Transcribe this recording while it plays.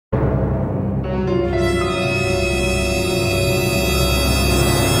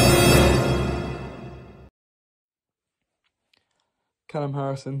Callum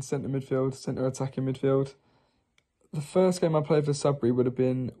Harrison, centre midfield, centre attacking midfield. The first game I played for Sudbury would have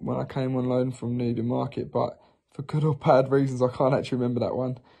been when I came on loan from Newmarket, but for good or bad reasons, I can't actually remember that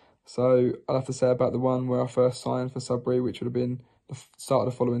one. So I'll have to say about the one where I first signed for Sudbury, which would have been the start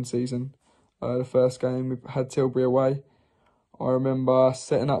of the following season. The first game, we had Tilbury away. I remember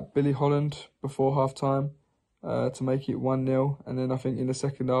setting up Billy Holland before half-time to make it 1-0. And then I think in the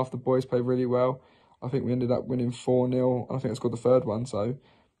second half, the boys played really well. I think we ended up winning 4-0. I think I scored the third one. So,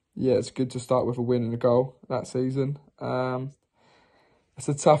 yeah, it's good to start with a win and a goal that season. It's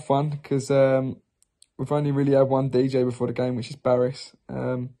a tough one because we've only really had one DJ before the game, which is Barris.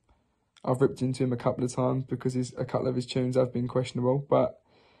 I've ripped into him a couple of times because a couple of his tunes have been questionable. But,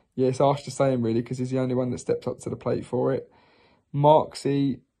 yeah, it's harsh to say him, really, because he's the only one that stepped up to the plate for it.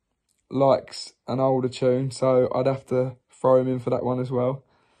 Marksy likes an older tune, so I'd have to throw him in for that one as well.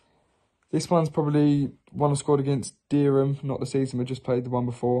 This one's probably one I scored against Dereham, not the season we just played, the one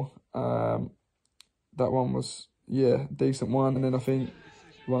before. That one was, yeah, a decent one. And then I think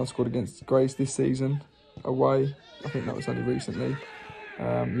the one I scored against Grace this season, away. I think that was only recently.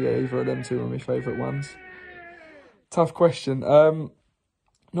 Yeah, either of them two are my favourite ones. Tough question.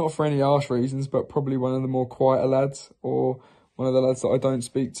 Not for any harsh reasons, but probably one of the more quieter lads, or one of the lads that I don't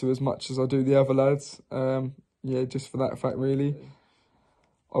speak to as much as I do the other lads. Yeah, just for that fact, really.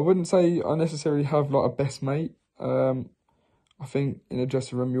 I wouldn't say I necessarily have like a best mate. I think in a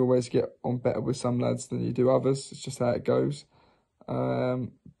dressing room you always get on better with some lads than you do others. It's just how it goes. But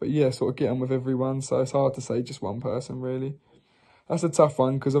yeah, sort of get on with everyone. So it's hard to say just one person, really. That's a tough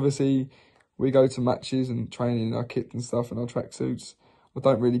one because obviously we go to matches and training in our kit and stuff and our tracksuits. I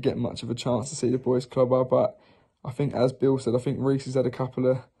don't really get much of a chance to see the boys clobber, but I think, as Bill said, I think Reese has had a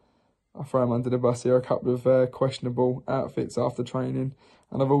couple of, I'll throw him under the bus here, a couple of questionable outfits after training.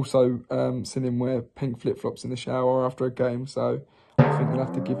 And I've also seen him wear pink flip-flops in the shower after a game, so I think I'll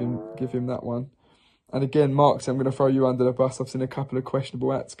have to give him that one. And again, Marksy, I'm going to throw you under the bus. I've seen a couple of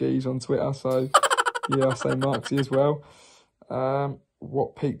questionable at-skis on Twitter, so yeah, I'll say Marksy as well.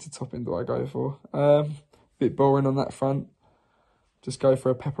 What peak to topping do I go for? Bit boring on that front. Just go for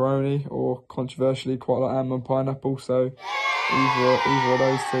a pepperoni, or controversially quite like ham and pineapple. So either of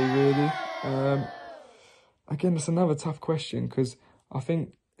those two, really. Again, it's another tough question because I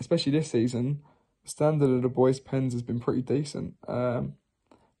think, especially this season, the standard of the boys' pens has been pretty decent.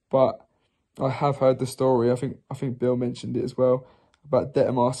 But I have heard the story. I think Bill mentioned it as well about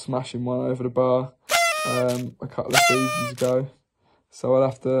Detmar smashing one over the bar a couple of seasons ago. So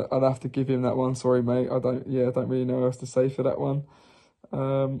I'd have to give him that one. Sorry, mate. I don't really know what else to say for that one.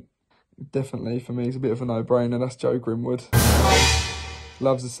 Definitely for me, it's a bit of a no-brainer. That's Joe Grimwood.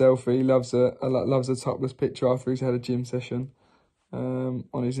 Loves a selfie, loves a topless picture after he's had a gym session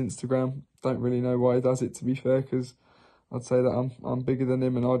on his Instagram. Don't really know why he does it, to be fair, because I'd say that I'm bigger than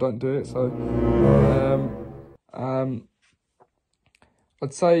him and I don't do it. So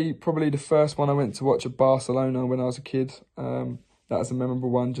I'd say probably the first one I went to watch at Barcelona when I was a kid. That was a memorable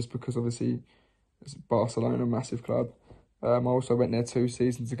one just because obviously it's Barcelona, a massive club. I also went there 2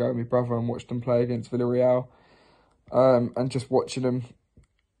 seasons ago with my brother and watched them play against Villarreal. And just watching them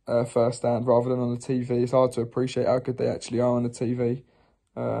firsthand rather than on the TV, it's hard to appreciate how good they actually are on the TV.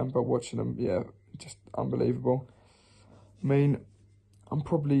 But watching them, yeah, just unbelievable. I mean, I'm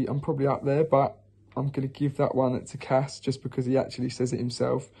probably up there, but I'm going to give that one to Cass just because he actually says it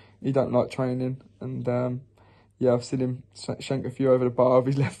himself. He don't like training, and yeah, I've seen him shank a few over the bar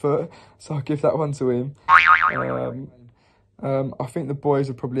with his left foot, so I'll give that one to him. I think the boys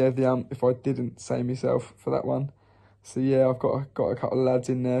would probably have the if I didn't say myself for that one. So yeah, I've got a couple of lads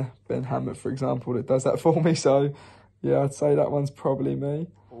in there, Ben Hammett for example, that does that for me. So yeah, I'd say that one's probably me.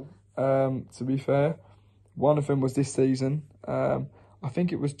 To be fair, one of them was this season. I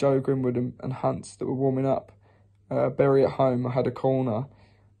think it was Joe Grimwood and Hunts that were warming up. Bury at home, I had a corner,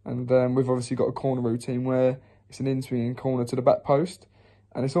 and we've obviously got a corner routine where it's an in-swinging corner to the back post,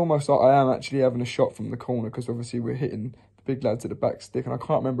 and it's almost like I am actually having a shot from the corner because obviously we're hitting the big lads at the back stick, and I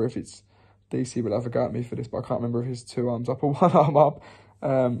can't remember if it's DC will have a go at me for this, but I can't remember if it's 2 arms up or 1 arm up.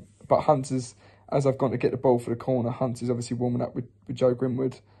 But Hunt is, as I've gone to get the ball for the corner, Hunt is obviously warming up with Joe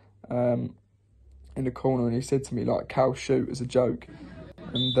Grimwood in the corner, and he said to me, like, "Cal, shoot," as a joke.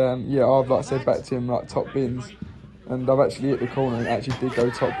 And yeah, I've like said back to him, like, top bins. And I've actually hit the corner and it actually did go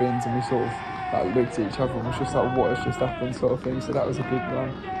top bins, and we sort of like looked at each other and was just like, what has just happened, sort of thing. So that was a good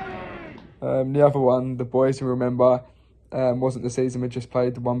one. The other one, the boys who remember, wasn't the season we just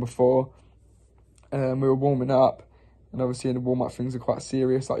played, the one before. We were warming up, and obviously in the warm-up things are quite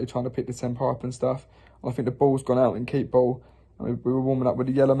serious, like you're trying to pick the tempo up and stuff. And I think the ball's gone out in keep ball, and we were warming up with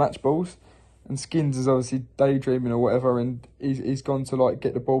the yellow match balls. and Skins is obviously daydreaming or whatever, and he's gone to like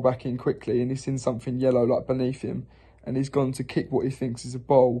get the ball back in quickly, and he's seen something yellow like beneath him, and he's gone to kick what he thinks is a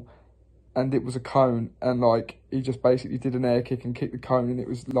ball, and it was a cone, and like he just basically did an air kick and kicked the cone, and it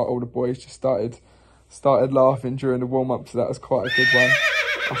was like all the boys just started laughing during the warm-up, so that was quite a good one.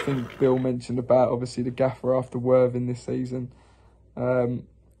 I think Bill mentioned about obviously the gaffer after Worthing this season.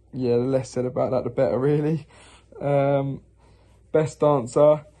 Yeah, the less said about that the better, really. Best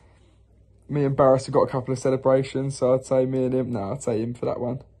dancer, me and Barris have got a couple of celebrations, so I'd say me and him. No, I'd say him for that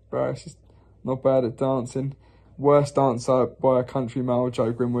one. Barris is not bad at dancing. Worst dancer by a country mile,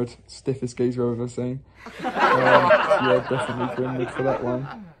 Joe Grimwood. Stiffest geezer I've ever seen. Yeah, definitely Grimwood for that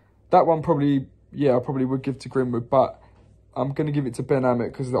one. That one probably, yeah, I probably would give to Grimwood, but I'm going to give it to Ben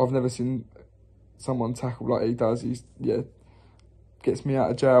Ammett because I've never seen someone tackle like he does. He's, yeah, gets me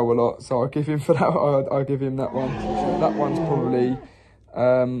out of jail a lot, so I'll give him for that. I'll give him that one. That one's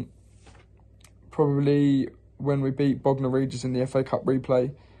probably when we beat Bognor Regis in the FA Cup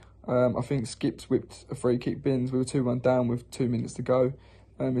replay. I think Skips whipped a free kick bins. We were 2-1 down with 2 minutes to go.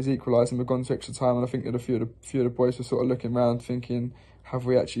 He's equalised and we've gone to extra time, and I think that a few of the boys were sort of looking around thinking, have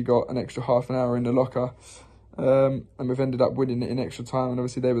we actually got an extra half an hour in the locker? And we've ended up winning it in extra time, and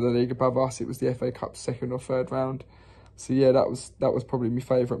obviously they were the league above us. It was the FA Cup second or third round. So yeah, that was probably my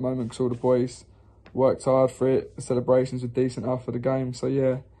favourite moment because all the boys worked hard for it. The celebrations were decent after the game. So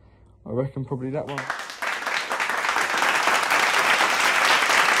yeah, I reckon probably that one.